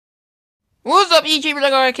What's up, YouTuber?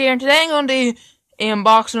 Like here, and today I'm going to do an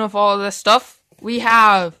unboxing of all this stuff. We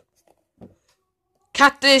have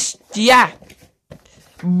Cactus Jack,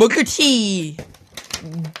 Booker T,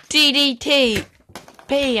 DDT,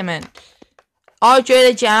 Payment, Andre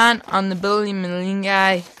the Giant, and the Billy Million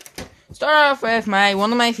guy. Start off with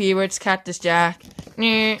one of my favorites, Cactus Jack.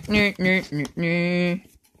 I'm not going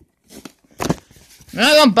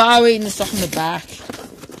to bother reading the stuff in the back.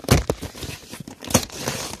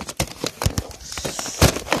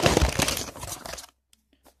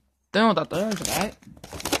 Don't know what that does, right?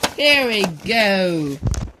 Here we go.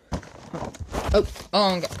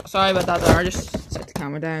 Oh, sorry about that there. I just set the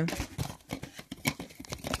camera down.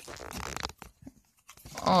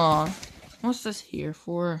 Oh, what's this here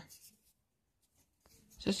for?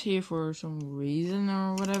 Is this here for some reason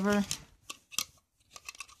or whatever?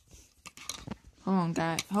 Hold on,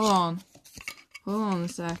 guys. Hold on a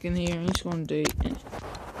second here. I'm just going to do it.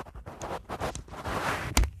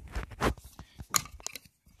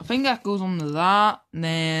 I think that goes on to that, and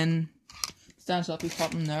then stands up, he's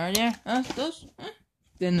popping there, yeah. It does.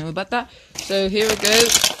 Didn't know about that. So here we go.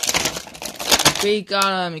 We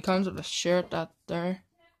got he comes with a shirt that there.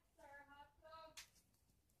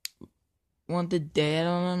 Wanted dead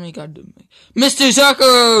on him. He got Mr.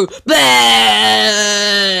 Zucker.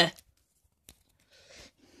 Blah!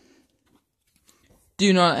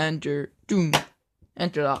 Do not enter. Do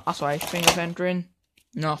enter that. That's why I think of entering.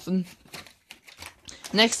 Nothing.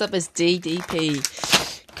 Next up is DDP.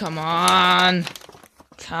 Come on.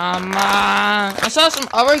 I saw some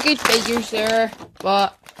other good figures there,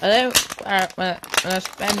 but when I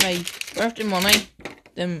spend my birthday money,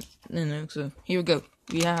 then, so here we go.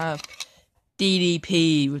 We have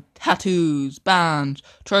DDP with tattoos, bands,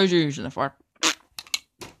 trousers, and a fart.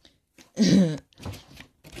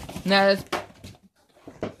 Now,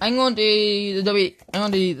 I'm going to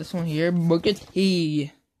do this one here, Booker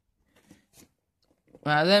T.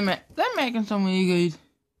 Wow, they're making some really good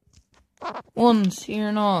ones here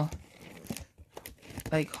and all.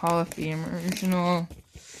 Like Hall of Famers and all.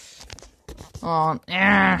 Oh,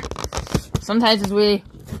 yeah. Sometimes it's really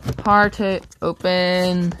hard to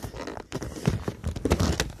open.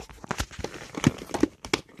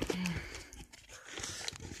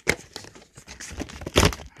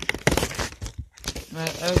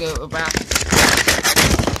 Right, there we go, we're back.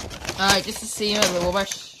 Alright, just to see a little bit.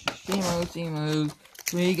 See mode.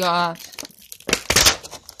 We got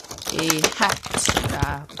a hat.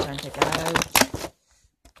 I'm trying to take it out.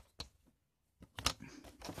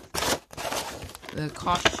 The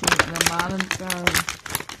costume and the modern style.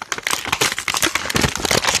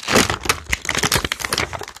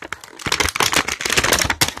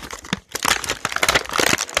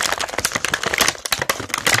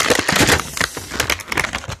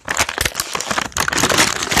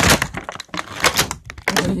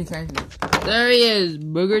 There he is,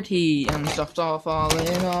 Booker T, and stuff's all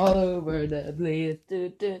falling all over the place.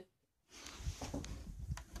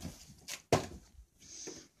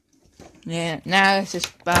 Yeah, now it's this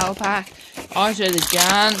battle pack. Andre the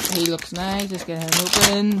Giant, he looks nice. Let's get him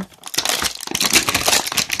open.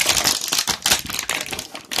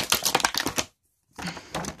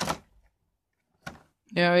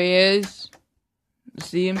 There he is.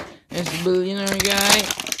 See him? There's the billionaire guy.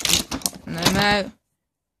 He's popping them out.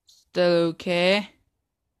 Still okay.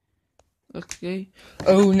 Looks good.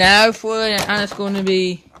 Oh, now for it, and it's going to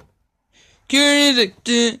be music.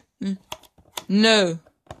 No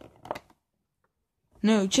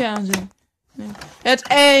challenge. No. That's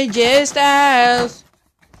AJ Styles.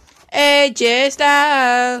 AJ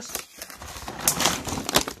Styles.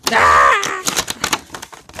 Ah!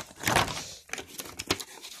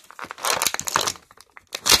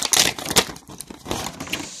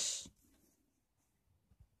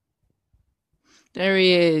 There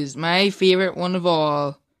he is, my favorite one of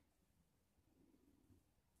all.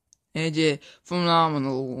 AJ,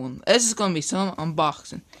 phenomenal one. This is going to be some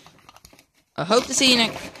unboxing. I hope to see you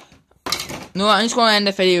next. No, I'm just going to end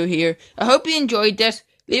the video here. I hope you enjoyed this.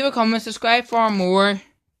 Leave a comment, subscribe for more.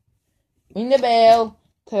 Ring the bell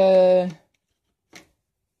to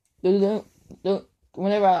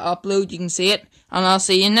whenever I upload, you can see it. And I'll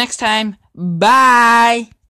see you next time. Bye.